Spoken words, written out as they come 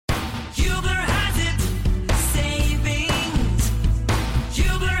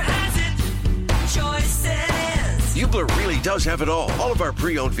does have it all. All of our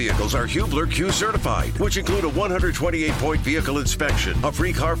pre-owned vehicles are Hubler Q certified, which include a 128-point vehicle inspection, a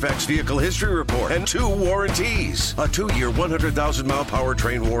free Carfax vehicle history report, and 2 warranties. A 2-year 100,000-mile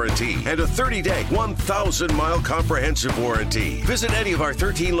powertrain warranty and a 30-day 1,000-mile comprehensive warranty. Visit any of our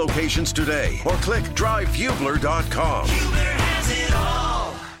 13 locations today or click drivehubler.com. Hubler has it all.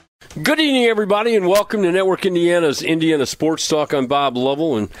 Good evening, everybody, and welcome to Network Indiana's Indiana Sports Talk. I'm Bob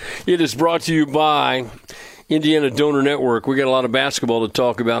Lovell, and it is brought to you by Indiana Donor Network. We got a lot of basketball to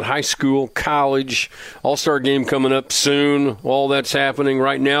talk about, high school, college, all-star game coming up soon. All that's happening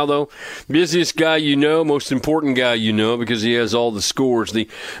right now, though. Busiest guy you know, most important guy you know, because he has all the scores. The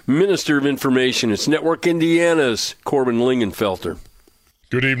Minister of Information. It's Network Indiana's Corbin Lingenfelter.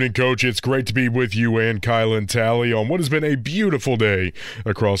 Good evening, Coach. It's great to be with you and Kylan Talley on what has been a beautiful day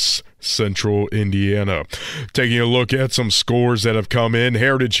across Central Indiana. Taking a look at some scores that have come in.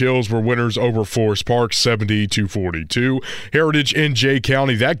 Heritage Hills were winners over Forest Park, 70-42. Heritage in Jay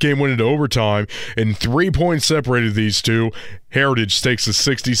County, that game went into overtime, and 3 points separated these two. Heritage takes a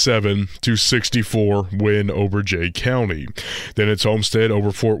 67-64 win over Jay County. Then it's Homestead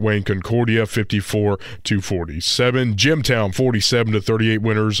over Fort Wayne Concordia, 54-47. Jimtown, 47-38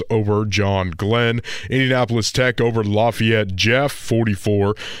 winners over John Glenn. Indianapolis Tech over Lafayette Jeff,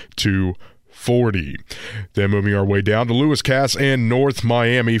 44-40. Then moving our way down to Lewis Cass and North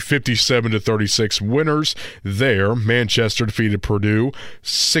Miami, 57-36 winners there. Manchester defeated Purdue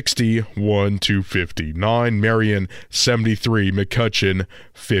 61-59. Marion 73, McCutcheon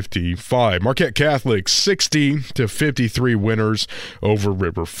 55. Marquette Catholic 60-53 winners over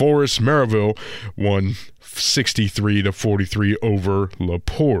River Forest. Maryville won 63-43 over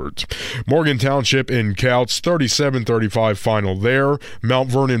LaPorte. Morgan Township in Couts, 37-35 final there. Mount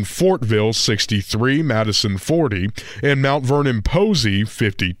Vernon Fortville 63, Madison 40, and Mount Vernon Posey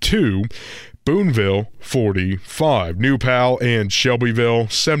 52. Boonville 45. New Pal and Shelbyville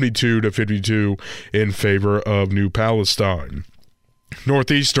 72-52 in favor of New Palestine.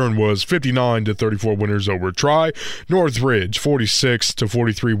 Northeastern was 59-34 winners over Tri. Northridge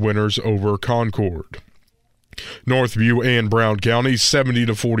 46-43 winners over Concord. Northview and Brown County,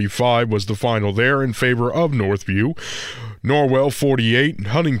 70-45 was the final there in favor of Northview. Norwell 48,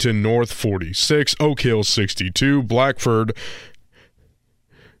 Huntington North 46, Oak Hill 62, Blackford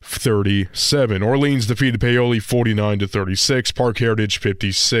 37. Orleans defeated Paoli 49-36. Park Heritage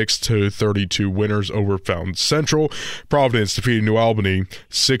 56-32 winners over Fountain Central. Providence defeated New Albany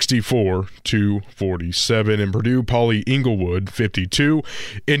 64-47. And Purdue Poly Inglewood 52.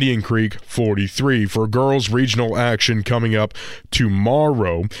 Indian Creek 43. For girls regional action coming up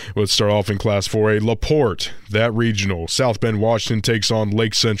tomorrow. Let's start off in Class 4A. LaPorte, that regional. South Bend Washington takes on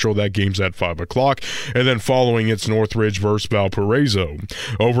Lake Central. That game's at 5 o'clock. And then following it's Northridge versus Valparaiso.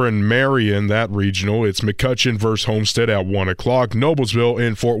 Over in Marion, that regional, it's McCutcheon versus Homestead at 1 o'clock. Noblesville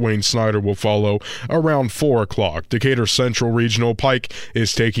and Fort Wayne Snyder will follow around 4 o'clock. Decatur Central Regional, Pike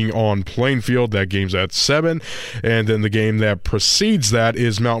is taking on Plainfield. That game's at 7. And then the game that precedes that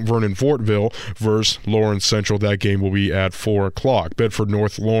is Mount Vernon Fortville versus Lawrence Central. That game will be at 4 o'clock. Bedford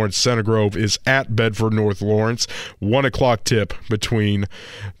North Lawrence Center Grove is at Bedford North Lawrence. 1 o'clock tip between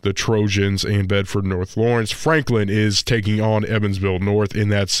the Trojans and Bedford North Lawrence. Franklin is taking on Evansville North in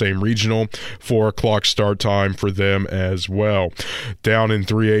that same regional. 4 o'clock start time for them as well. Down in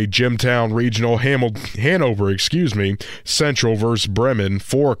 3A, Jimtown Regional, Hanover, Central versus Bremen.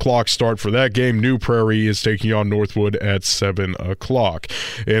 4 o'clock start for that game. New Prairie is taking on Northwood at 7 o'clock.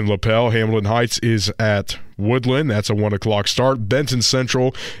 In Lapel, Hamilton Heights is at Woodland. That's a 1 o'clock start. Benton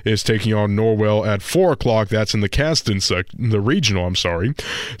Central is taking on Norwell at 4 o'clock. That's in the the regional,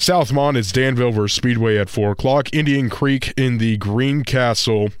 Southmont is Danville versus Speedway at 4 o'clock. Indian Creek in the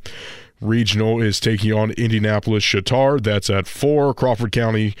Greencastle Regional is taking on Indianapolis Chatard. That's at 4. Crawford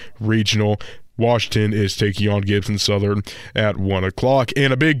County Regional, Washington is taking on Gibson Southern at 1 o'clock.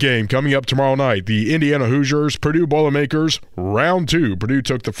 And a big game coming up tomorrow night. The Indiana Hoosiers, Purdue Boilermakers, round 2. Purdue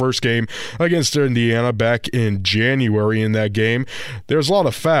took the first game against Indiana back in January. In that game, there's a lot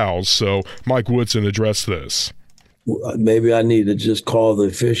of fouls, so Mike Woodson addressed this. Maybe I need to just call the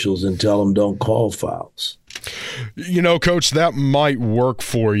officials and tell them don't call fouls. Coach, that might work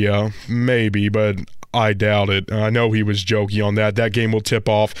for you, maybe, but I doubt it. I know he was joking on that. That game will tip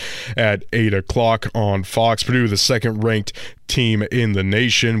off at 8 o'clock on Fox. Purdue, the second-ranked team in the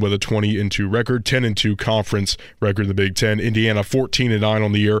nation with a 20-2 record, 10-2 conference record in the Big Ten. Indiana 14-9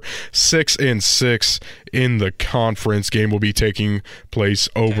 on the year, 6-6 in the conference. Game will be taking place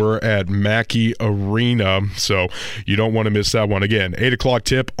over at Mackey Arena, so you don't want to miss that one. Again, 8 o'clock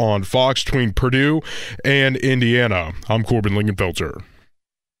tip on Fox between Purdue and Indiana. I'm Corbin Lingenfelter.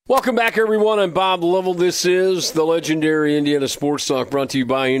 Welcome back, everyone. I'm Bob Lovell. This is the legendary Indiana Sports Talk, brought to you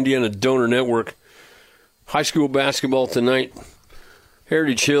by Indiana Donor Network. High school basketball tonight.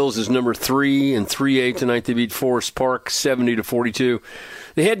 Heritage Hills is number 3 in 3A tonight. They beat Forest Park 70-42.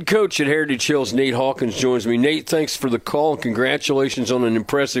 The head coach at Heritage Hills, Nate Hawkins, joins me. Nate, thanks for the call. Congratulations on an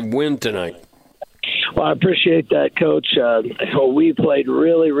impressive win tonight. Well, I appreciate that, Coach. We played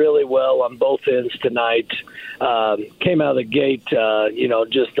really, really well on both ends tonight. Came out of the gate,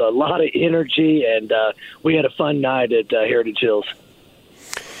 just a lot of energy, and we had a fun night at Heritage Hills.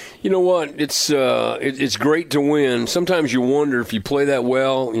 You know what? It's great to win. Sometimes you wonder if you play that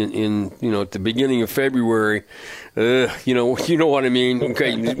well in at the beginning of February. You know what I mean.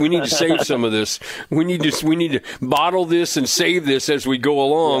 Okay, we need to save some of this. We need to bottle this and save this as we go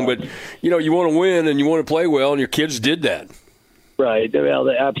along. Yeah. But you want to win and you want to play well, and your kids did that. Right.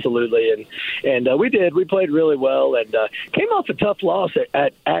 Well, absolutely, and we did. We played really well, and came off a tough loss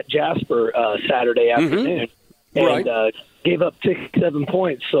at Jasper Saturday afternoon, and right. Gave up 6-7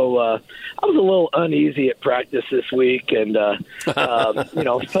 points. So I was a little uneasy at practice this week, and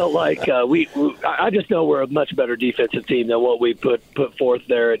felt like I just know we're a much better defensive team than what we put forth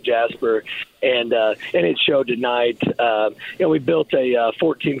there at Jasper. And it showed tonight. We built a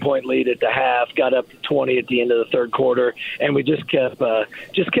 14-point lead at the half, got up to 20 at the end of the third quarter, and we just kept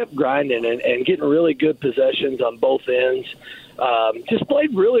grinding and getting really good possessions on both ends. Just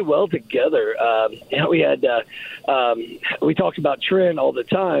played really well together. We talked about Trent all the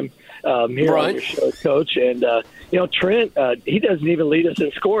time here on your show, Coach, and Trent, he doesn't even lead us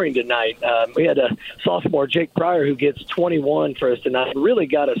in scoring tonight. We had a sophomore, Jake Pryor, who gets 21 for us tonight. Really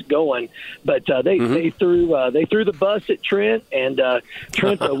got us going, but they threw the bus at Trent, and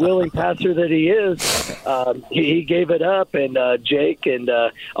Trent, a willing passer that he is, he gave it up, and Jake and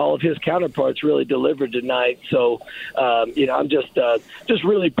all of his counterparts really delivered tonight. So I'm just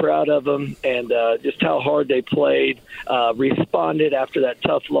really proud of them, and just how hard they played, responded after that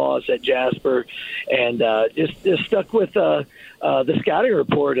tough loss at Jasper, and just stuck with the scouting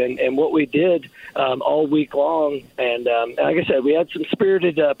report and what we did all week long. And like I said, we had some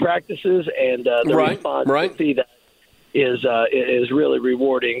spirited practices, and the response to see that is really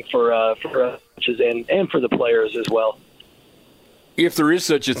rewarding for us and for the players as well. If there is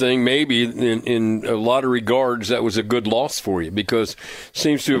such a thing, maybe in a lot of regards, that was a good loss for you, because it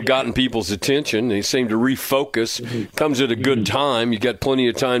seems to have gotten people's attention. They seem to refocus. Comes at a good time. You got plenty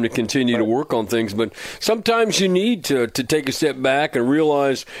of time to continue to work on things, but sometimes you need to take a step back and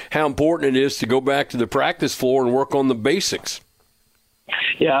realize how important it is to go back to the practice floor and work on the basics.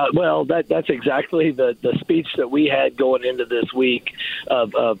 Yeah, well, that's exactly the speech that we had going into this week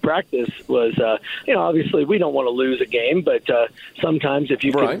of practice was, obviously we don't want to lose a game, but sometimes if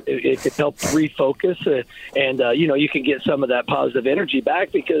you it could help refocus and you can get some of that positive energy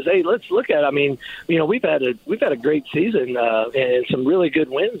back, because, hey, let's look at, we've had a great season and some really good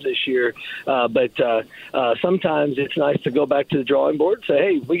wins this year, but sometimes it's nice to go back to the drawing board and say,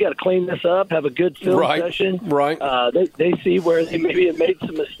 hey, we got to clean this up, have a good film session. Right. They see where they maybe have made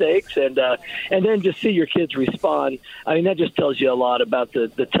some mistakes, and then just see your kids respond. That just tells you a lot about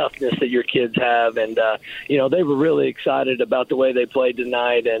the toughness that your kids have, and they were really excited about the way they played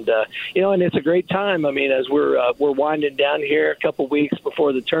tonight, and and it's a great time. As we're winding down here a couple weeks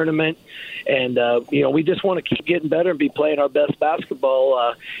before the tournament, and we just want to keep getting better and be playing our best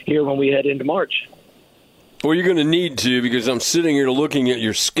basketball here when we head into March. Well, you're going to need to, because I'm sitting here looking at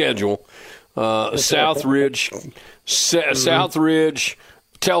your schedule. Southridge,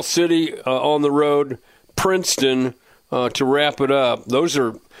 Tell City on the road, Princeton to wrap it up.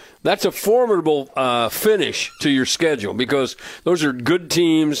 That's a formidable finish to your schedule, because those are good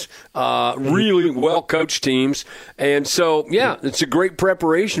teams, really well-coached teams. And so, it's a great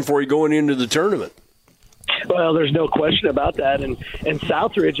preparation for you going into the tournament. Well, there's no question about that, and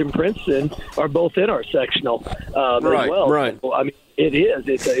Southridge and Princeton are both in our sectional as well. Right. So, it is.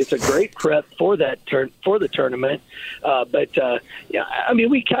 It's a great prep for for the tournament,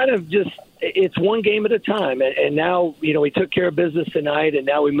 we kind of just. It's one game at a time, and now we took care of business tonight, and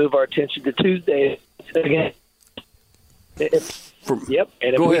now we move our attention to Tuesday again. Yep,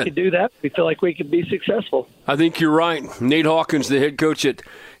 and if we could do that, we feel like we could be successful. I think you're right. Nate Hawkins, the head coach at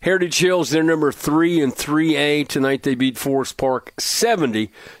Heritage Hills, they're number 3 in 3A. Tonight they beat Forest Park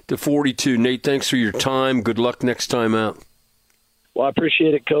 70-42. Nate, thanks for your time. Good luck next time out. Well, I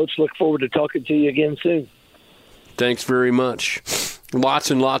appreciate it, Coach. Look forward to talking to you again soon. Thanks very much.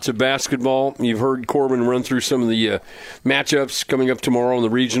 Lots and lots of basketball. You've heard Corbin run through some of the matchups coming up tomorrow in the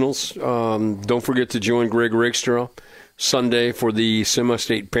regionals. Don't forget to join Greg Rakestraw Sunday for the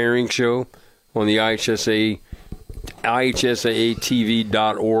semi-state pairing show on the IHSA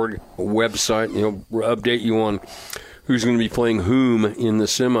IHSAATV.org website. Update you on who's going to be playing whom in the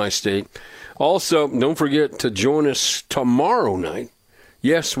semi-state. Also, don't forget to join us tomorrow night.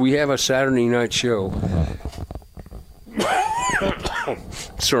 Yes, we have a Saturday night show.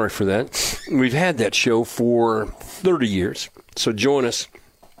 Sorry for that. We've had that show for 30 years. So join us.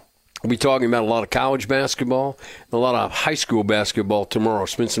 We'll be talking about a lot of college basketball and a lot of high school basketball tomorrow.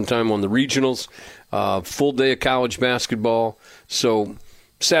 Spend some time on the regionals, full day of college basketball. So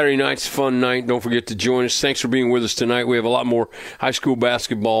Saturday night's a fun night. Don't forget to join us. Thanks for being with us tonight. We have a lot more high school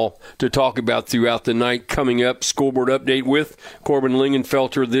basketball to talk about throughout the night. Coming up, scoreboard update with Corbin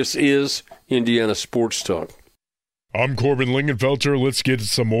Lingenfelter. This is Indiana Sports Talk. I'm Corbin Lingenfelter. Let's get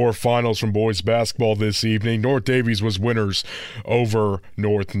some more finals from boys basketball this evening. North Davies was winners over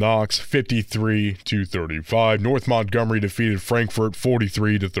North Knox, 53-35. North Montgomery defeated Frankfort,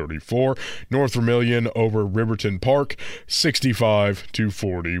 43-34. North Vermilion over Riverton Park,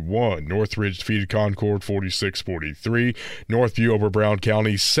 65-41. Northridge defeated Concord, 46-43. Northview over Brown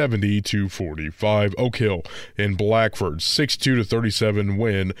County, 70-45. Oak Hill in Blackford, 62-37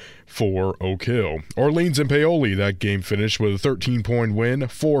 win for Oak Hill. Orleans and Paoli, that game finished with a 13-point win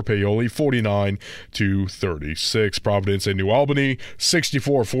for Paoli, 49-36. Providence and New Albany,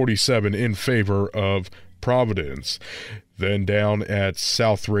 64-47 in favor of Providence. Then down at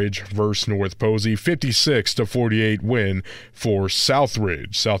Southridge versus North Posey, 56-48 win for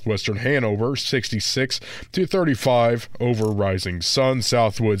Southridge. Southwestern Hanover, 66-35 over Rising Sun.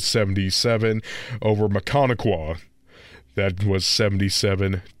 Southwood, 77 over Maconaquah. That was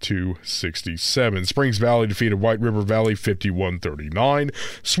 77-67. Springs Valley defeated White River Valley 51-39.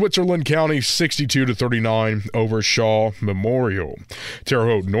 Switzerland County 62-39 over Shaw Memorial. Terre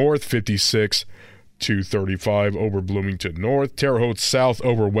Haute North 56-35 over Bloomington North. Terre Haute South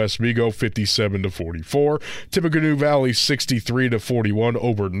over West Vigo 57-44. Tippecanoe Valley 63-41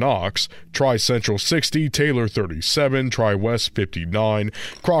 over Knox. Tri Central 60, Taylor 37, Tri West 59,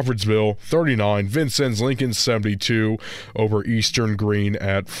 Crawfordsville 39, Vincennes Lincoln 72 over Eastern Green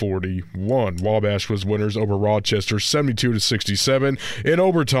at 41. Wabash was winners over Rochester 72-67. In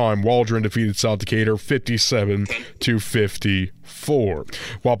overtime, Waldron defeated South Decatur 57-54.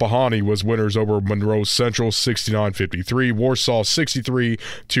 Wapahani was winners over Monroe Central 69-53. Warsaw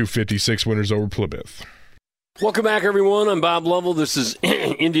 63-56 winners over Plymouth. Welcome back, everyone. I'm Bob Lovell. This is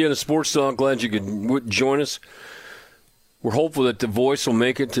Indiana Sports Talk. Glad you could join us. We're hopeful that the voice will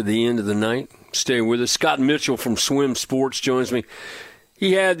make it to the end of the night. Stay with us. Scott Mitchell from Swim Sports joins me.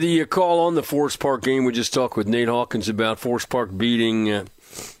 He had the call on the Forest Park game. We just talked with Nate Hawkins about Forest Park beating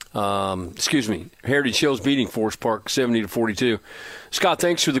Heritage Hills beating Forest Park 70-42. Scott,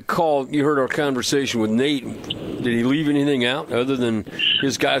 thanks for the call. You heard our conversation with Nate. Did he leave anything out other than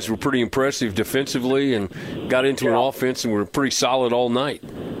his guys were pretty impressive defensively and got into an offense and were pretty solid all night?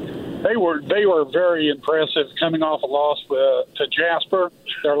 They were very impressive coming off a loss to Jasper,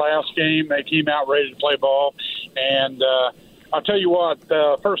 their last game. They came out ready to play ball. And I'll tell you what,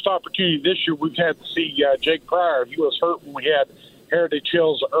 first opportunity this year we've had to see Jake Pryor. He was hurt when we had Heritage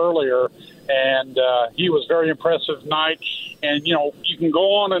Hills earlier, and he was very impressive tonight. And, you know, you can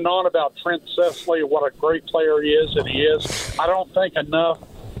go on and on about Trent Cecily, what a great player he is, and he is. I don't think enough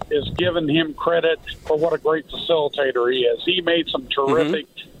is given him credit for what a great facilitator he is. He made some terrific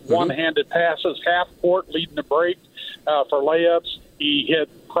one-handed passes, half court leading the break for layups. He hit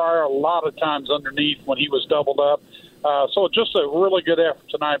Pryor a lot of times underneath when he was doubled up. So just a really good effort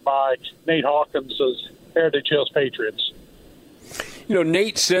tonight by Nate Hawkins' Heritage Hills Patriots. You know,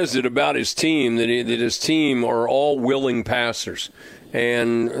 Nate says it about his team, that his team are all willing passers.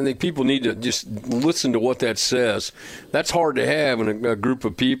 And I think people need to just listen to what that says. That's hard to have in a group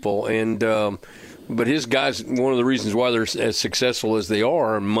of people. And but his guys, one of the reasons why they're as successful as they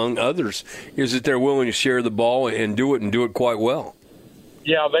are, among others, is that they're willing to share the ball and do it quite well.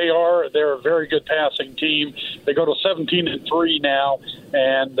 Yeah, they are. They're a very good passing team. They go to 17-3 now.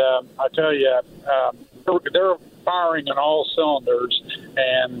 And I tell you, they're firing on all cylinders,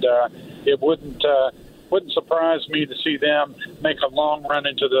 and it wouldn't surprise me to see them make a long run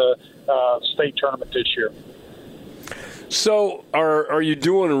into the state tournament this year. So, are you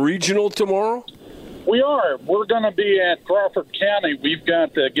doing a regional tomorrow? We are. We're going to be at Crawford County. We've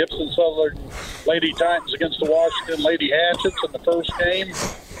got the Gibson Southern Lady Titans against the Washington Lady Hatchets in the first game,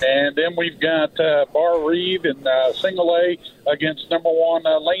 and then we've got Bar Reeve in Single A against number 1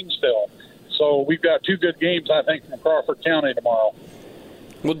 Lanesville. So we've got 2 good games, I think, from Crawford County tomorrow.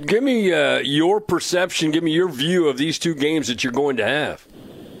 Well, give me your perception, give me your view of these 2 games that you're going to have.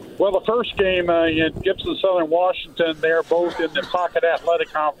 Well, the first game in Gibson Southern Washington, they're both in the Pocket Athletic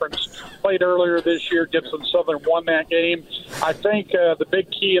Conference, played earlier this year. Gibson Southern won that game. I think the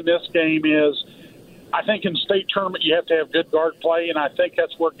big key in this game is, I think in state tournament you have to have good guard play, and I think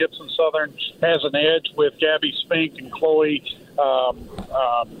that's where Gibson Southern has an edge with Gabby Spink and Chloe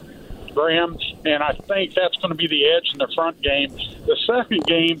Graham, and I think that's going to be the edge in the front game. The second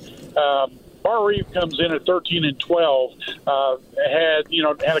game, Bar Reeve comes in at 13-12.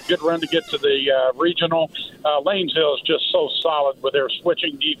 Had a good run to get to the regional. Lanesville is just so solid with their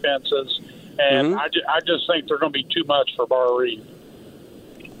switching defenses, and I just think they're going to be too much for Bar Reeve.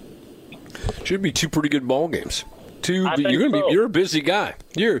 Should be two pretty good ball games. You're a busy guy.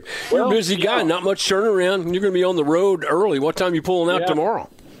 You're a busy guy. Not much turnaround. You're going to be on the road early. What time are you pulling out tomorrow?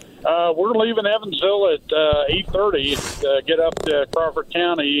 We're leaving Evansville at 8:30 to get up to Crawford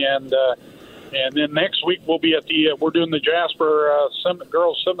County, and then next week we'll be at we're doing the Jasper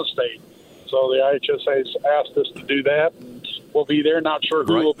Girls Sim Estate. So the IHSA's asked us to do that, and we'll be there. Not sure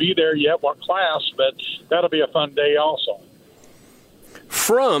who will be there yet, what class, but that'll be a fun day also.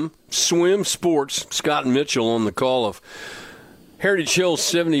 From Swim Sports, Scott Mitchell on the call of Heritage Hills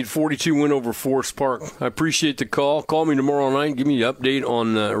 70-42 win over Forest Park. I appreciate the call. Call me tomorrow night. Give me an update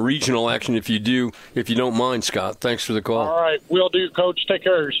on regional action if you don't mind, Scott. Thanks for the call. All right, will do, Coach. Take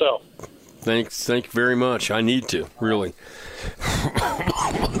care of yourself. Thank you very much. I need to, really.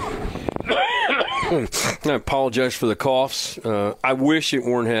 I apologize for the coughs. I wish it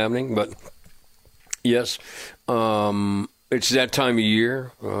weren't happening, but yes, it's that time of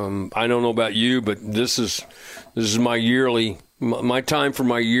year. I don't know about you, but this is my time for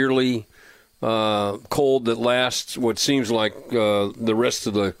my yearly cold that lasts what seems like the rest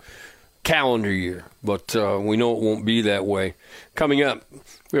of the calendar year. But we know it won't be that way. Coming up,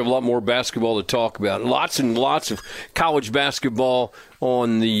 we have a lot more basketball to talk about. Lots and lots of college basketball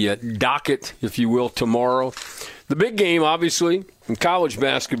on the docket, if you will, tomorrow. The big game, obviously, in college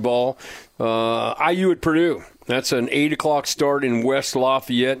basketball, IU at Purdue. That's an 8 o'clock start in West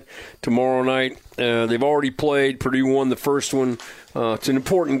Lafayette tomorrow night. They've already played. Purdue won the first one. It's an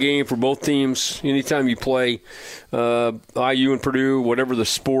important game for both teams. Anytime you play IU and Purdue, whatever the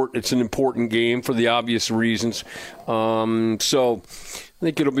sport, it's an important game for the obvious reasons. So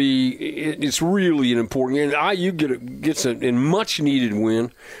I think it's really an important game. IU gets a much-needed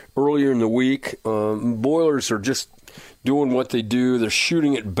win earlier in the week. Boilers are just doing what they do. They're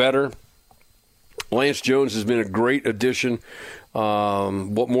shooting it better. Lance Jones has been a great addition.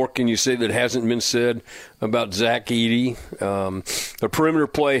 What more can you say that hasn't been said about Zach Edey? The perimeter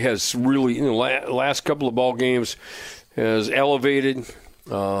play has really, last couple of ball games, has elevated.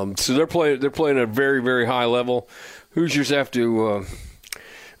 So they're playing at a very, very high level. Hoosiers have to,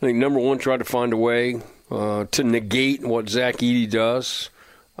 I think, number one, try to find a way to negate what Zach Edey does.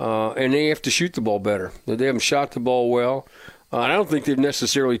 And they have to shoot the ball better. They haven't shot the ball well. I don't think they've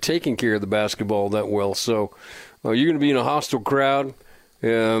necessarily taken care of the basketball that well. So you're going to be in a hostile crowd.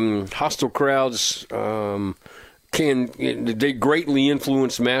 Hostile crowds they greatly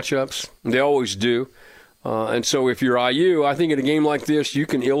influence matchups. They always do. And so if you're IU, I think in a game like this, you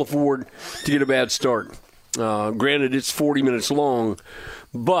can ill afford to get a bad start. Granted, it's 40 minutes long,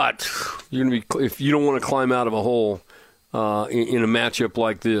 but you're going to be, if you don't want to climb out of a hole in a matchup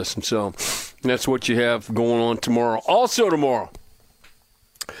like this. And so that's what you have going on tomorrow. Also tomorrow,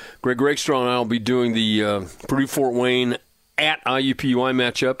 Greg Rakestraw and I will be doing the Purdue-Fort Wayne at IUPUI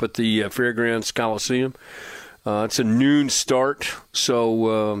matchup at the Fairgrounds Coliseum. It's a noon start,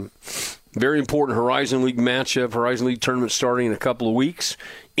 so very important Horizon League matchup. Horizon League tournament starting in a couple of weeks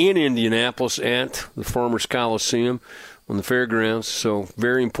in Indianapolis at the Farmers Coliseum on the Fairgrounds. So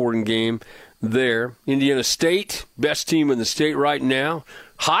very important game there. Indiana State, best team in the state right now,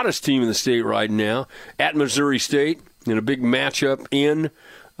 hottest team in the state right now, at Missouri State in a big matchup in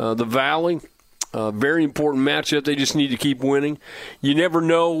the Valley. Very important matchup. They just need to keep winning. You never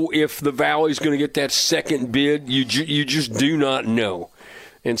know if the Valley is going to get that second bid. You just do not know.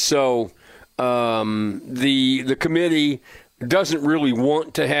 And so the committee doesn't really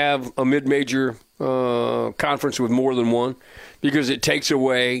want to have a mid-major conference with more than one because it takes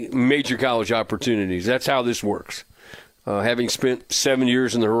away major college opportunities. That's how this works. Having spent 7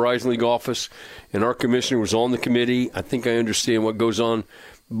 years in the Horizon League office, and our commissioner was on the committee, I think I understand what goes on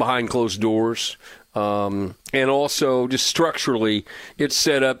behind closed doors. And also, just structurally, it's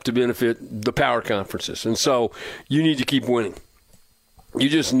set up to benefit the power conferences. And so you need to keep winning. You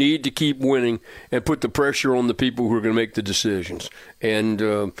just need to keep winning and put the pressure on the people who are going to make the decisions. And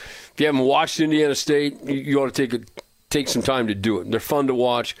if you haven't watched Indiana State, you ought to take some time to do it. They're fun to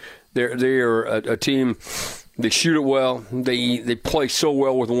watch. They are a team They shoot it well. They play so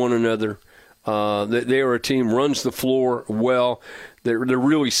well with one another. They are a team runs the floor well. They're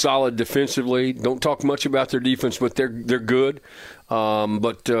really solid defensively. Don't talk much about their defense, but they're good. They are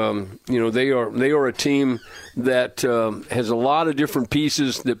a team that has a lot of different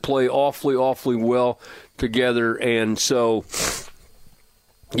pieces that play awfully well together, and so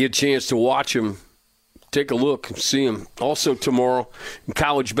you get a chance to watch them. Take a look and see them. Also tomorrow in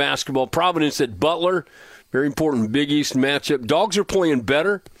college basketball, Providence at Butler. Very important Big East matchup. Dogs are playing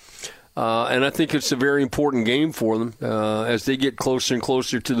better, and I think it's a very important game for them as they get closer and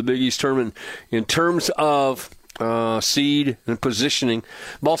closer to the Big East tournament in terms of seed and positioning.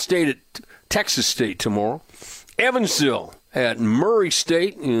 Ball State at Texas State tomorrow. Evansville at Murray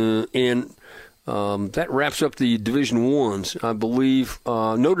State, and that wraps up the Division Ones, I believe.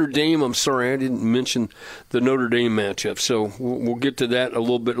 Notre Dame, I'm sorry, I didn't mention the Notre Dame matchup, so we'll get to that a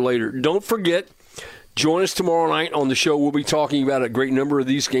little bit later. Don't forget, join us tomorrow night on the show. We'll be talking about a great number of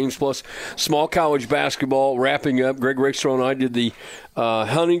these games, plus small college basketball wrapping up. Greg Rakestraw and I did the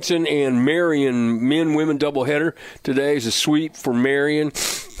Huntington and Marion men-women doubleheader. Today is a sweep for Marion.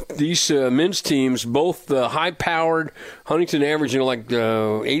 These men's teams, both high-powered, Huntington averaging like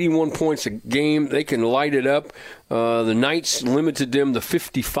 81 points a game. They can light it up. The Knights limited them to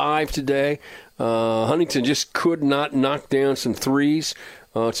 55 today. Huntington just could not knock down some threes.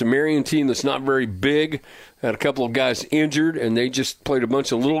 It's a Marion team that's not very big. Had a couple of guys injured, and they just played a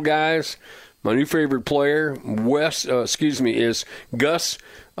bunch of little guys. My new favorite player, is Gus.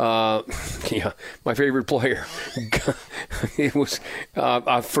 My favorite player. It was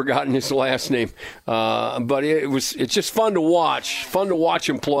I've forgotten his last name, but it's just fun to watch. Fun to watch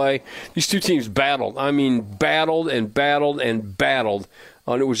him play. These two teams battled. I mean, battled. And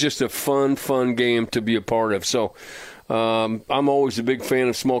it was just a fun game to be a part of. So. I'm always a big fan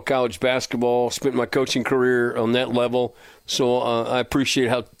of small college basketball. Spent my coaching career on that level, so I appreciate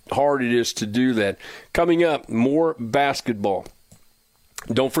how hard it is to do that. Coming up, more basketball.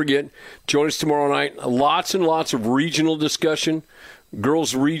 Don't forget, join us tomorrow night. Lots and lots of regional discussion,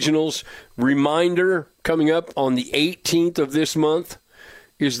 girls' regionals. Reminder, coming up on the 18th of this month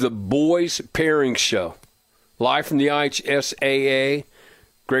is the boys' pairing show. Live from the IHSAA.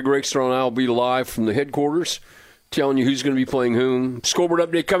 Greg Rakestraw and I will be live from the headquarters, telling you who's going to be playing whom. Scoreboard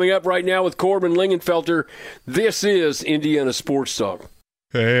update coming up right now with Corbin Lingenfelter. This is Indiana Sports Talk.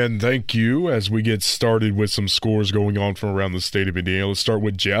 And thank you. As we get started with some scores going on from around the state of Indiana, let's start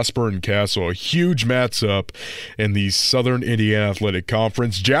with Jasper and Castle. A huge matchup in the Southern Indiana Athletic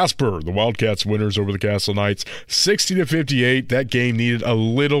Conference. Jasper, the Wildcats winners over the Castle Knights, 60-58. That game needed a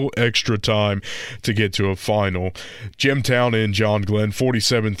little extra time to get to a final. Jimtown and John Glenn,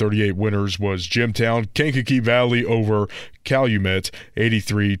 47-38 winners was Jimtown. Kankakee Valley over Calumet,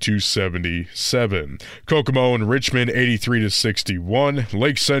 83-77. Kokomo and Richmond, 83-61.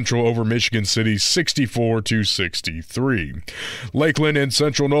 Lake Central over Michigan City, 64-63. Lakeland and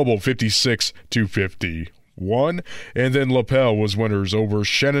Central Noble, 56-51. And then LaPel was winners over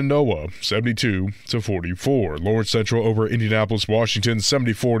Shenandoah, 72-44. Lawrence Central over Indianapolis, Washington,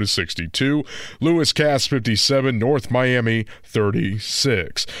 74-62. Lewis Cass, 57. North Miami,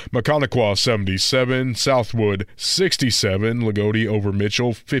 36. Maconaquah, 77. Southwood, 67. Lagodi over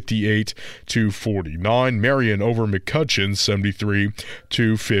Mitchell, 58-49. Marion over McCutcheon,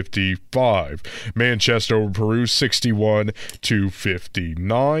 73-55. Manchester over Peru,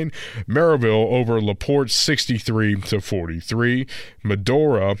 61-59. Maryville over LaPorte, 63-43.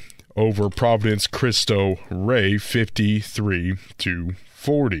 Medora over Providence Cristo Rey,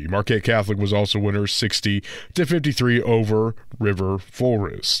 53-40. Marquette Catholic was also winner, 60-53 over River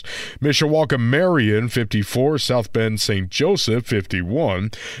Forest. Mishawaka Marion, 54. South Bend St. Joseph, 51.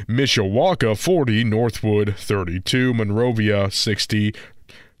 Mishawaka, 40. Northwood, 32. Monrovia,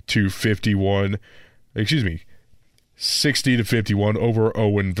 60-51. 60-51 over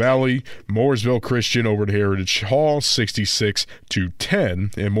Owen Valley. Mooresville Christian over at Heritage Hall,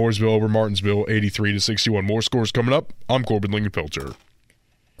 66-10. And Mooresville over Martinsville, 83-61. More scores coming up. I'm Corbin Lingenfelter.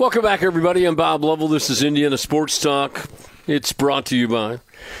 Welcome back, everybody. I'm Bob Lovell. This is Indiana Sports Talk. It's brought to you by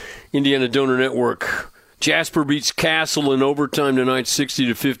Indiana Donor Network. Jasper beats Castle in overtime tonight,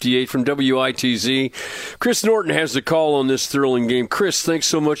 60-58 from WITZ. Chris Norton has the call on this thrilling game. Chris, thanks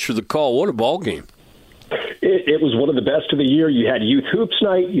so much for the call. What a ball game. It was one of the best of the year. You had Youth Hoops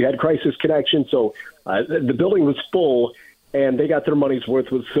Night. You had Crisis Connection. So the building was full, and they got their money's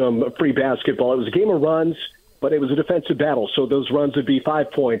worth with some free basketball. It was a game of runs. but it was a defensive battle. So those runs would be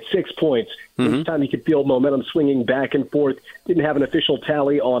 5 points, 6 points. Each time you could feel momentum swinging back and forth. Didn't have an official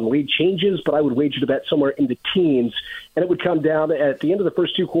tally on lead changes, but I would wager to bet somewhere in the teens. And it would come down at the end of the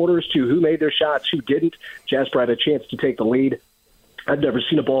first two quarters to who made their shots, who didn't. Jasper had a chance to take the lead. I've never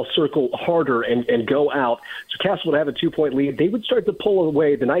seen a ball circle harder and go out. So Castle would have a 2-point lead. They would start to pull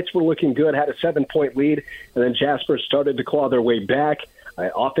away. The Knights were looking good, had a 7-point lead, and then Jasper started to claw their way back.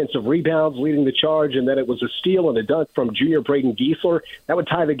 Offensive rebounds leading the charge, and then it was a steal and a dunk from junior Braden Giesler. That would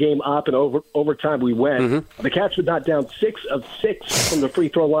tie the game up, and overtime we went. The Cats would knock down 6 of 6 from the free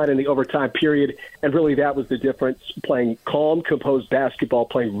throw line in the overtime period, and really that was the difference, playing calm, composed basketball,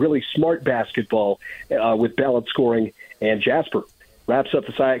 playing really smart basketball with balanced scoring, and Jasper wraps up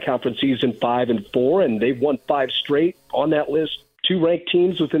the SIAC Conference season 5-4, and they've won 5 straight. On that list, 2 ranked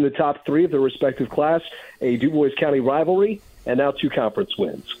teams within the top 3 of their respective class, a DuBois County rivalry, and now 2 conference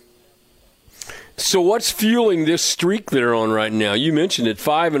wins. So what's fueling this streak they're on right now? You mentioned it,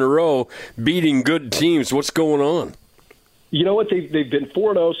 5 in a row, beating good teams. What's going on? You know what? They've been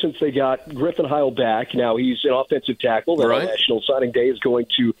 4-0 since they got Griffin Howell back. Now he's an offensive tackle. That right. National Signing Day is going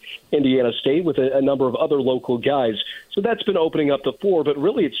to Indiana State with a number of other local guys. So that's been opening up the floor. But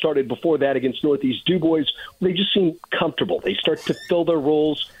really it started before that against Northeast DuBois. They just seem comfortable. They start to fill their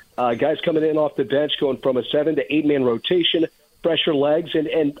roles. Guys coming in off the bench, going from a 7 to 8-man rotation, fresher legs,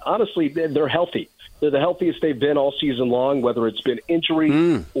 and honestly, they're healthy. They're the healthiest they've been all season long, whether it's been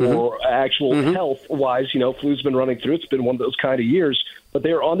injury or actual health-wise. You know, flu's been running through. It's been one of those kind of years. But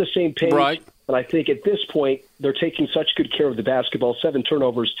they're on the same page. Right. And I think at this point, they're taking such good care of the basketball, 7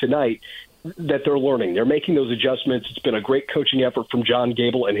 turnovers tonight, that they're learning. They're making those adjustments. It's been a great coaching effort from John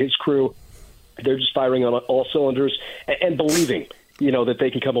Gable and his crew. They're just firing on all cylinders and believing, you know, that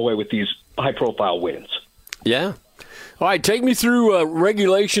they can come away with these high-profile wins. Yeah. All right, take me through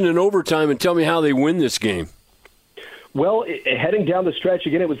regulation and overtime and tell me how they win this game. Well, heading down the stretch,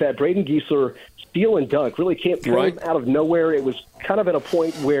 again, it was that Braden Giesler steal and dunk. Really came out of nowhere. It was kind of at a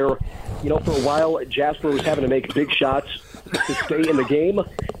point where, you know, for a while, Jasper was having to make big shots to stay in the game,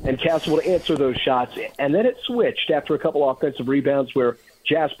 and Castle would answer those shots. And then it switched after a couple offensive rebounds where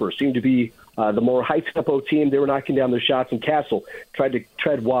Jasper seemed to be the more high-tempo team. They were knocking down their shots, and Castle tried to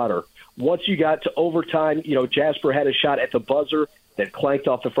tread water. Once you got to overtime, you know, Jasper had a shot at the buzzer that clanked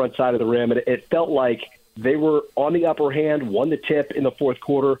off the front side of the rim, and it felt like they were on the upper hand, won the tip in the fourth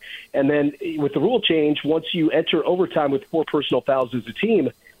quarter. And then with the rule change, once you enter overtime with 4 personal fouls as a team,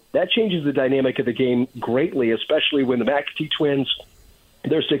 that changes the dynamic of the game greatly, especially when the McAtee twins,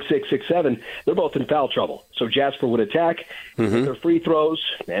 they're 6'6", 6'7", they're both in foul trouble. So Jasper would attack their free throws,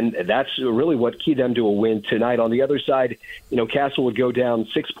 and that's really what keyed them to a win tonight. On the other side, you know, Castle would go down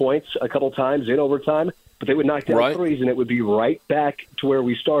 6 points a couple times in overtime, but they would knock down threes, and it would be right back to where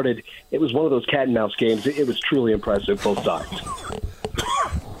we started. It was one of those cat-and-mouse games. It was truly impressive, both sides.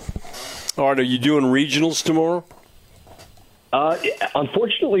 All right, are you doing regionals tomorrow?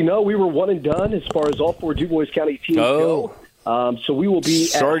 Unfortunately, no. We were one and done as far as all 4 DuBois County teams go. So we will be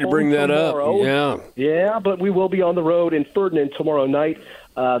sorry to bring that tomorrow. up. Yeah, but we will be on the road in Ferdinand tomorrow night.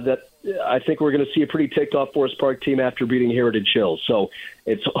 That I think we're going to see a pretty ticked-off Forest Park team after beating Heritage Hills. So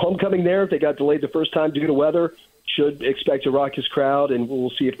it's homecoming there. They got delayed the first time due to weather. Should expect a raucous crowd, and we'll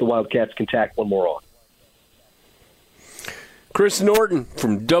see if the Wildcats can tack one more on. Chris Norton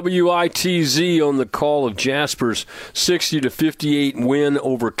from WITZ on the call of Jasper's 60-58 win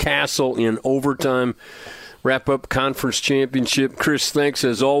over Castle in overtime. Wrap up conference championship. Chris, thanks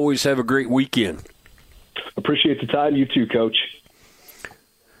as always. Have a great weekend. Appreciate the time. You too, Coach.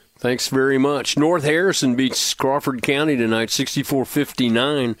 Thanks very much. North Harrison beats Crawford County tonight,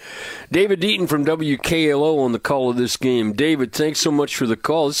 64-59. David Deaton from WKLO on the call of this game. David, thanks so much for the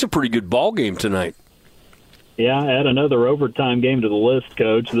call. This is a pretty good ball game tonight. Yeah, add another overtime game to the list,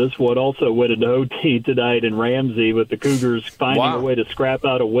 Coach. This one also went into OT tonight in Ramsey with the Cougars finding a way to scrap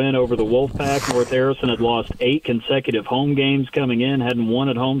out a win over the Wolfpack. North Harrison had lost 8 consecutive home games coming in, hadn't won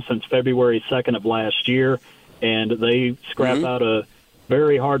at home since February 2nd of last year, and they scrap out a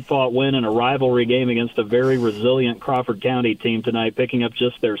very hard-fought win in a rivalry game against a very resilient Crawford County team tonight, picking up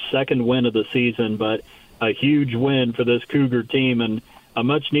just their 2nd win of the season, but a huge win for this Cougar team, and a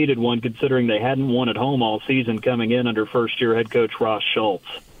much-needed one considering they hadn't won at home all season coming in under first-year head coach Ross Schultz.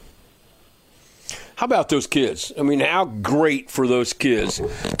 How about those kids? I mean, how great for those kids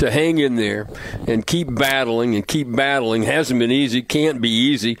to hang in there and keep battling and keep battling. Hasn't been easy, can't be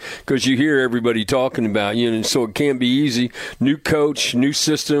easy because you hear everybody talking about you, and so it can't be easy. New coach, new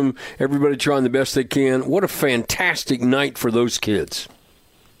system, everybody trying the best they can. What a fantastic night for those kids.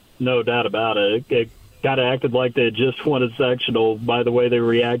 No doubt about it. kind of acted like they had just won a sectional by the way they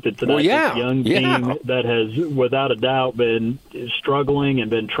reacted to that young team that has, without a doubt, been struggling and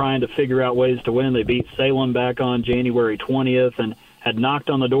been trying to figure out ways to win. They beat Salem back on January 20th and had knocked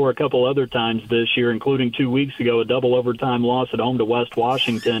on the door a couple other times this year, including 2 weeks ago, a double overtime loss at home to West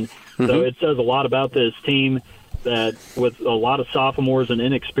Washington. Mm-hmm. So it says a lot about this team that with a lot of sophomores and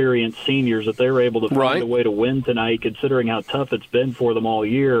inexperienced seniors that they were able to find a way to win tonight, considering how tough it's been for them all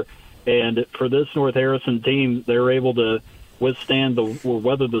year. And for this North Harrison team, they were able to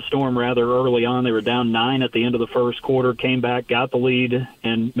weather the storm rather early on. They were down 9 at the end of the first quarter, came back, got the lead,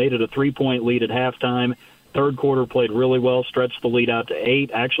 and made it a 3-point lead at halftime. Third quarter played really well, stretched the lead out to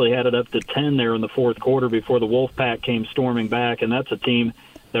 8, actually had it up to 10 there in the fourth quarter before the Wolfpack came storming back, and that's a team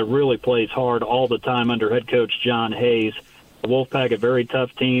that really plays hard all the time under head coach John Hayes. The Wolfpack, a very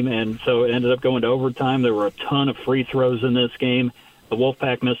tough team, and so it ended up going to overtime. There were a ton of free throws in this game. The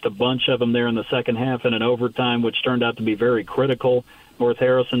Wolfpack missed a bunch of them there in the second half in an overtime, which turned out to be very critical. North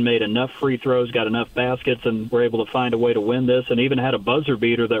Harrison made enough free throws, got enough baskets, and were able to find a way to win this, and even had a buzzer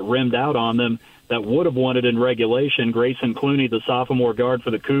beater that rimmed out on them that would have won it in regulation. Grayson Clooney, the sophomore guard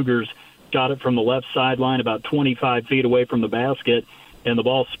for the Cougars, shot it from the left sideline about 25 feet away from the basket, and the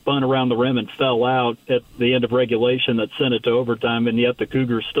ball spun around the rim and fell out at the end of regulation that sent it to overtime, and yet the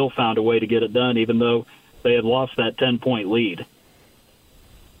Cougars still found a way to get it done, even though they had lost that 10-point lead.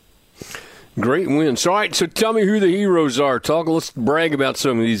 Great win. So, all right, so tell me who the heroes are. Let's brag about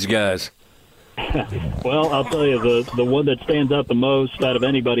some of these guys. Well, I'll tell you, the one that stands out the most out of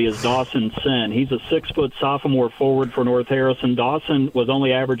anybody is Dawson Sen. He's a 6-foot sophomore forward for North Harrison. Dawson was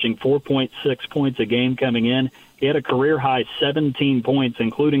only averaging 4.6 points a game coming in. He had a career-high 17 points,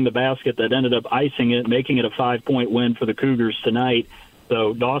 including the basket that ended up icing it, making it a 5-point win for the Cougars tonight.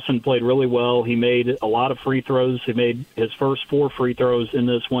 So Dawson played really well. He made a lot of free throws. He made his first 4 free throws in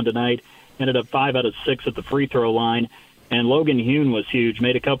this one tonight, ended up 5 out of 6 at the free throw line. And Logan Hune was huge,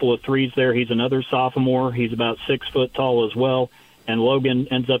 made a couple of threes there. He's another sophomore. He's about 6 foot tall as well. And Logan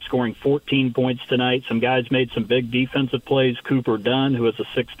ends up scoring 14 points tonight. Some guys made some big defensive plays. Cooper Dunn, who is a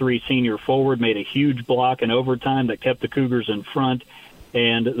 6'3" senior forward, made a huge block in overtime that kept the Cougars in front.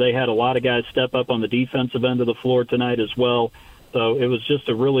 And they had a lot of guys step up on the defensive end of the floor tonight as well. So it was just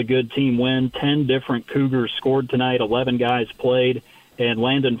a really good team win. 10 different Cougars scored tonight. 11 guys played. And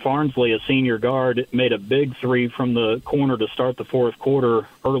Landon Farnsley, a senior guard, made a big 3 from the corner to start the fourth quarter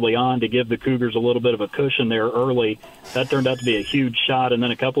early on to give the Cougars a little bit of a cushion there early. That turned out to be a huge shot, and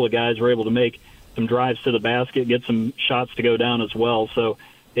then a couple of guys were able to make some drives to the basket, get some shots to go down as well. So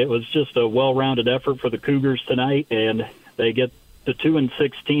it was just a well-rounded effort for the Cougars tonight, and they get to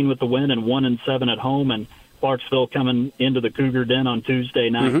 2-16 with the win and 1-7 at home, and Clarksville coming into the Cougar Den on Tuesday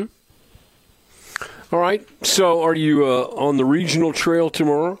night. Mm-hmm. All right. So are you on the regional trail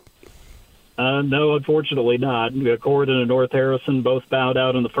tomorrow? No, unfortunately not. Corydon and North Harrison both bowed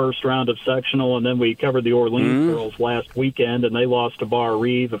out in the first round of sectional, and then we covered the Orleans girls last weekend, and they lost to Bar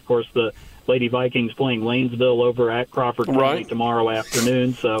Reeve. Of course, the Lady Vikings playing Lanesville over at Crawford County tomorrow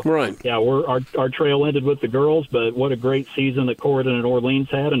afternoon. So, yeah, our trail ended with the girls, but what a great season that Corydon and Orleans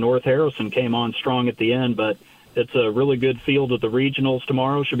had, and North Harrison came on strong at the end. But it's a really good field at the regionals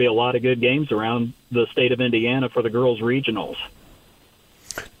tomorrow. Should be a lot of good games around the state of Indiana for the girls' regionals.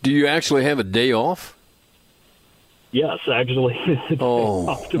 Do you actually have a day off? Yes, actually.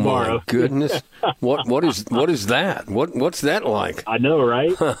 Off tomorrow. My goodness! What is that? What's that like? I know,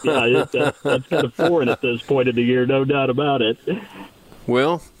 right? Yeah, that's kind of foreign at this point of the year, no doubt about it.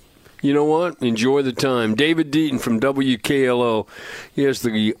 Well, you know what? Enjoy the time. David Deaton from WKLO. He has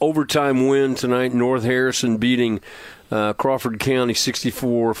the overtime win tonight. North Harrison beating Crawford County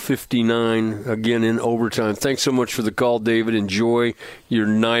 64-59 again in overtime. Thanks so much for the call, David. Enjoy your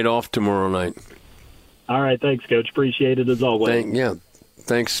night off tomorrow night. All right, thanks, Coach. Appreciate it as always.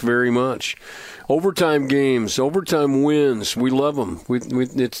 Thanks very much. Overtime games, overtime wins. We love them.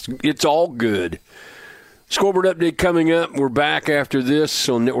 It's all good. Scoreboard update coming up. We're back after this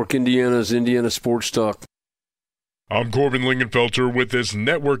on Network Indiana's Indiana Sports Talk. I'm Corbin Lingenfelter with this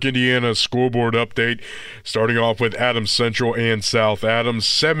Network Indiana scoreboard update. Starting off with Adams Central and South Adams,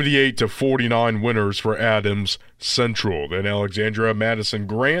 78-49 winners for Adams Central. Then Alexandria Madison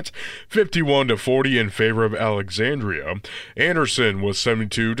Grant, 51-40 in favor of Alexandria. Anderson was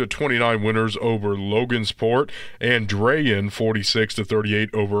 72-29 winners over Logansport, and Drayen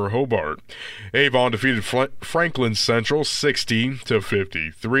 46-38 over Hobart. Avon defeated Franklin Central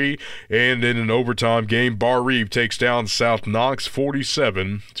 60-53, and in an overtime game, Bar Reeve takes down South Knox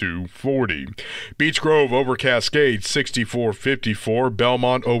 47-40. Beech Grove over Cascade 64-54.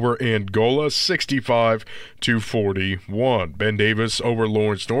 Belmont over Angola 65-54. 41. Ben Davis over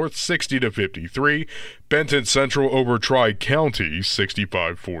Lawrence North, 60-53. Benton Central over Tri-County,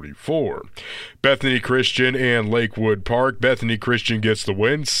 65-44. Bethany Christian and Lakewood Park. Bethany Christian gets the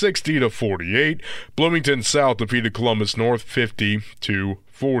win, 60-48. Bloomington South defeated Columbus North,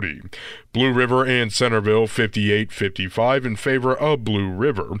 50-40. Blue River and Centerville, 58-55 in favor of Blue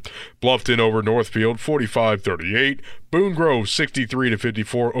River. Bluffton over Northfield, 45-38. Boone Grove,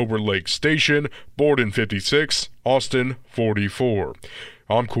 63-54 over Lake Station. Borden, 56. Austin, 44.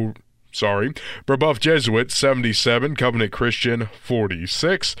 Brebeuf Jesuit, 77. Covenant Christian,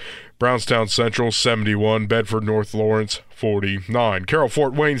 46. Brownstown Central, 71. Bedford North Lawrence, 49. Carroll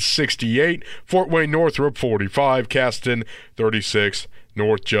Fort Wayne, 68. Fort Wayne Northrop, 45. Caston, 36.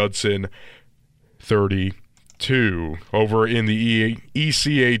 North Judson, 32. Over in the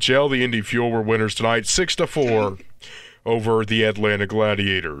ECHL, the Indy Fuel were winners tonight, 6-4 over the Atlanta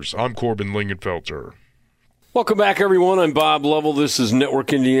Gladiators. I'm Corbin Lingenfelter. Welcome back, everyone. I'm Bob Lovell. This is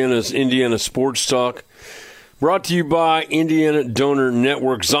Network Indiana's Indiana Sports Talk, brought to you by Indiana Donor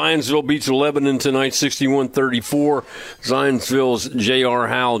Network. Zionsville beats Lebanon tonight, 61-34. Zionsville's J.R.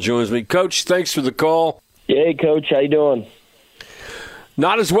 Howell joins me. Coach, thanks for the call. Hey, Coach. How you doing?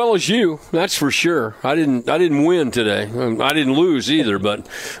 Not as well as you, that's for sure. I didn't win today. I didn't lose either, but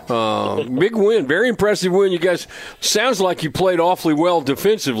big win, very impressive win. You guys, sounds like you played awfully well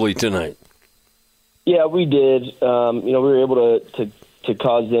defensively tonight. Yeah, we did. We were able to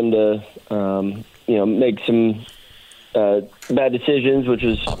cause them to make some bad decisions, which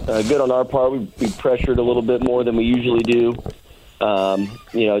was good on our part. We pressured a little bit more than we usually do.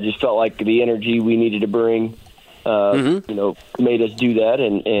 It just felt like the energy we needed to bring made us do that,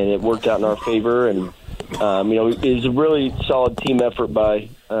 and it worked out in our favor. And it was a really solid team effort by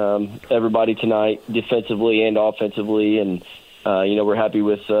everybody tonight, defensively and offensively, and we're happy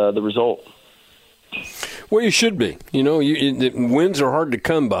with the result. Well, you should be. Wins are hard to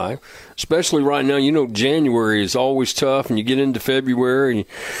come by, especially right now. January is always tough, and you get into February, and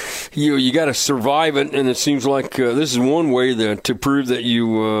you got to survive it. And it seems like this is one way to prove that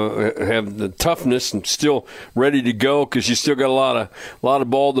you have the toughness and still ready to go, because you still got a lot of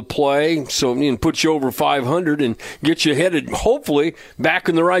ball to play. So put you over 500 and get you headed, hopefully, back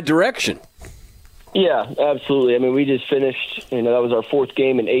in the right direction. Yeah, absolutely. I mean, we just finished. That was our fourth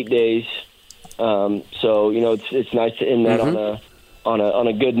game in 8 days. It's nice to end that on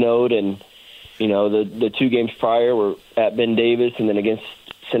a good note. And the two games prior were at Ben Davis and then against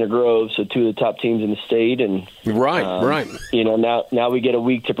Center Grove, so two of the top teams in the state. And right. Now we get a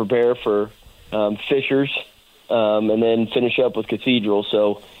week to prepare for Fishers, and then finish up with Cathedral.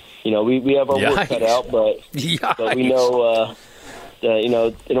 So we have our work cut out, but we know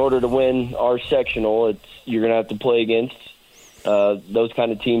in order to win our sectional, you're going to have to play against those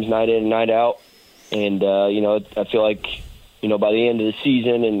kind of teams night in and night out. And, I feel like, by the end of the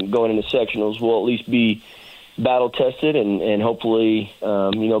season and going into sectionals, we'll at least be battle-tested and hopefully,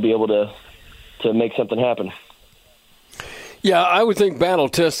 be able to make something happen. Yeah, I would think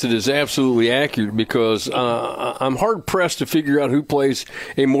battle-tested is absolutely accurate, because I'm hard-pressed to figure out who plays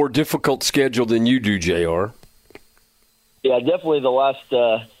a more difficult schedule than you do, JR. Yeah, definitely the last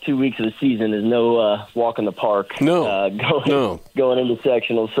 2 weeks of the season is no walk in the park. No. Going into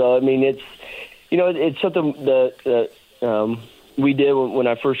sectionals. So, I mean, it's something that we did when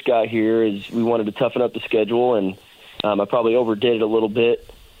I first got here, is we wanted to toughen up the schedule, and I probably overdid it a little bit.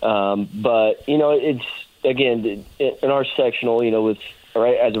 But, it's, again, in our sectional,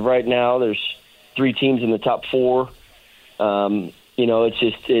 as of right now, there's 3 teams in the top 4.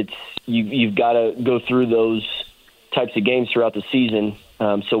 You've got to go through those types of games throughout the season.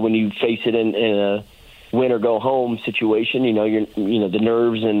 So when you face it in a win or go home situation, the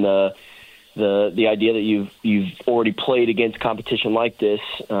nerves and the idea that you've already played against competition like this,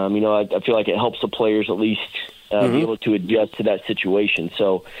 I feel like it helps the players at least be able to adjust to that situation.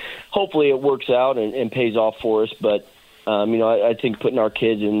 So hopefully it works out and pays off for us. But I think putting our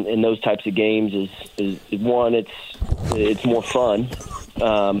kids in those types of games is one, it's more fun,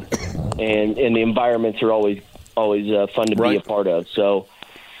 and the environments are always fun to be a part of. So,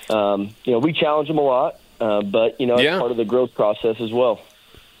 we challenge them a lot, but, it's part of the growth process as well.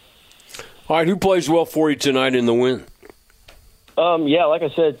 All right, who plays well for you tonight in the win? Like I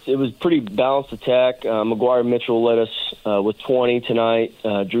said, it was pretty balanced attack. McGuire Mitchell led us with 20 tonight.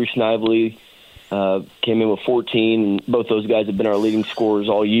 Drew Snively came in with 14, and both those guys have been our leading scorers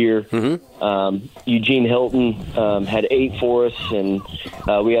all year. Eugene Hilton had 8 for us, and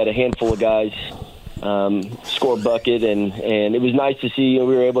we had a handful of guys score a bucket, and it was nice to see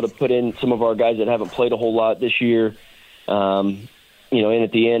we were able to put in some of our guys that haven't played a whole lot this year. And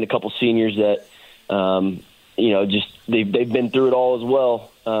at the end, a couple seniors that just they've been through it all as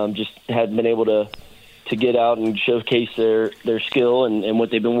well. Just hadn't been able to get out and showcase their skill and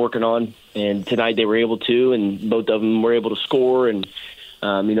what they've been working on. And tonight they were able to, and both of them were able to score. And,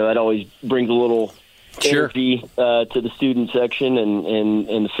 that always brings a little energy to the student section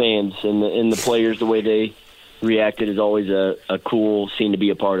and the fans and the players. The way they reacted is always a cool scene to be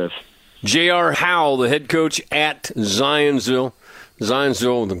a part of. J.R. Howell, the head coach at Zionsville.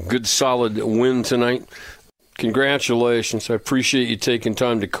 Zionsville with a good, solid win tonight. Congratulations. I appreciate you taking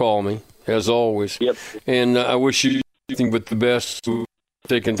time to call me, as always. Yep. And I wish you nothing but the best for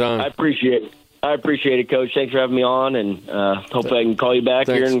taking time. I appreciate it, Coach. Thanks for having me on, and hope I can call you back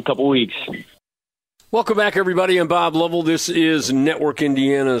here in a couple weeks. Welcome back, everybody. I'm Bob Lovell. This is Network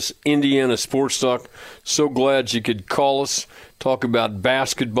Indiana's Indiana Sports Talk. So glad you could call us, talk about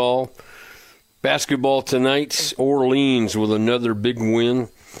basketball. Basketball tonight, Orleans with another big win.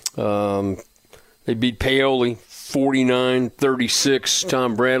 They beat Paoli 49-36.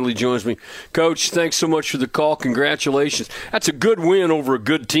 Tom Bradley joins me. Coach, thanks so much for the call. Congratulations. That's a good win over a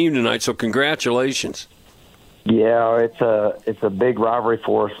good team tonight, so congratulations. Yeah, it's a big rivalry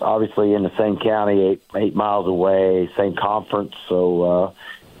for us, obviously in the same county, 8 miles away, same conference. So,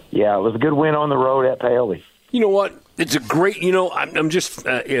 it was a good win on the road at Paoli. You know what? It's a great, I'm just,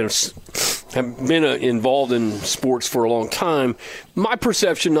 I've been involved in sports for a long time. My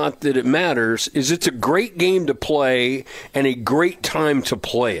perception, not that it matters, is it's a great game to play and a great time to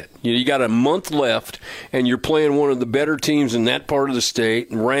play it. You got a month left, and you're playing one of the better teams in that part of the state,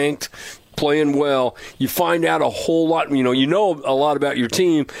 ranked, playing well. You find out a whole lot, you know a lot about your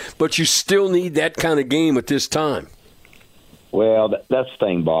team, but you still need that kind of game at this time. Well, that's the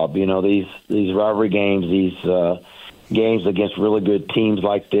thing, Bob. These rivalry games, these games against really good teams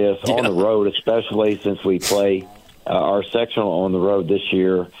like this on the road, especially since we play our sectional on the road this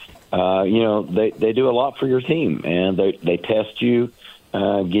year, they do a lot for your team, and they test you,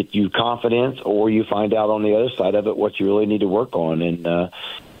 get you confidence, or you find out on the other side of it what you really need to work on. And,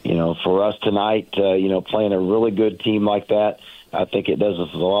 for us tonight, playing a really good team like that, I think it does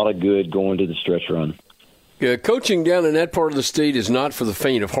us a lot of good going to the stretch run. Yeah, coaching down in that part of the state is not for the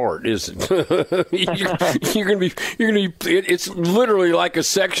faint of heart, is it? You're going to be. It's literally like a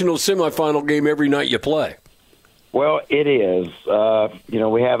sectional semifinal game every night you play. Well, it is.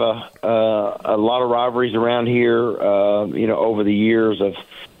 We have a lot of rivalries around here. Over the years of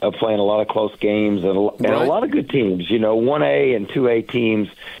playing a lot of close games and a lot of good teams. 1A and 2A teams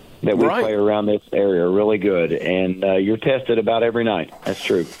that we play around this area are really good, and you're tested about every night. That's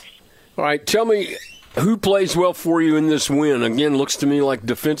true. All right, tell me. Who plays well for you in this win? Again, looks to me like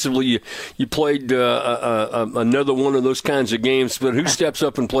defensively you played another one of those kinds of games, but who steps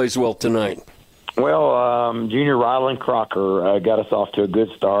up and plays well tonight? Well, junior Ryland Crocker got us off to a good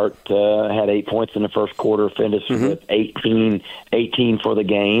start, had 8 points in the first quarter, finished with 18 for the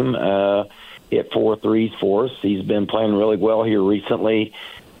game, hit 4 threes for us. He's been playing really well here recently.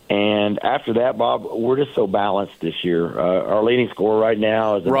 And after that, Bob, we're just so balanced this year. Our leading scorer right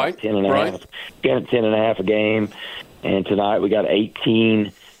now is about 10.5 a game. And tonight we got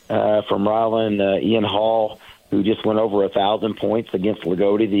 18 from Ryland. Ian Hall, who just went over 1,000 points against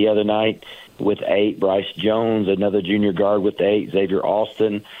Lagodi the other night with 8. Bryce Jones, another junior guard with 8. Xavier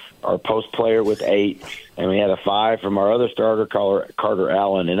Alston, our post player with 8. And we had a 5 from our other starter, Carter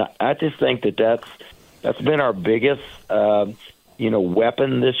Allen. And I just think that's been our biggest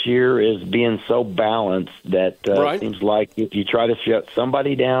weapon this year, is being so balanced that it seems like if you try to shut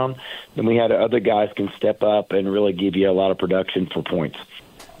somebody down, then we had other guys can step up and really give you a lot of production for points.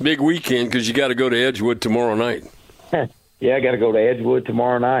 Big weekend because you got to go to Edgewood tomorrow night. Yeah, I got to go to Edgewood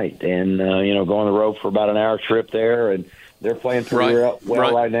tomorrow night and, go on the road for about an hour trip there. And they're playing pretty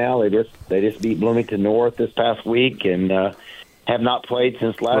well right now. They just beat Bloomington North this past week and have not played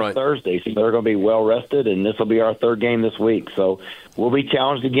since last Thursday, so they're going to be well rested, and this will be our third game this week. So we'll be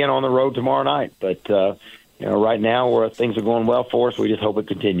challenged again on the road tomorrow night. But right now, where things are going well for us, we just hope it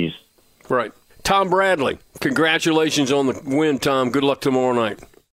continues. Right. Tom Bradley, congratulations on the win, Tom. Good luck tomorrow night.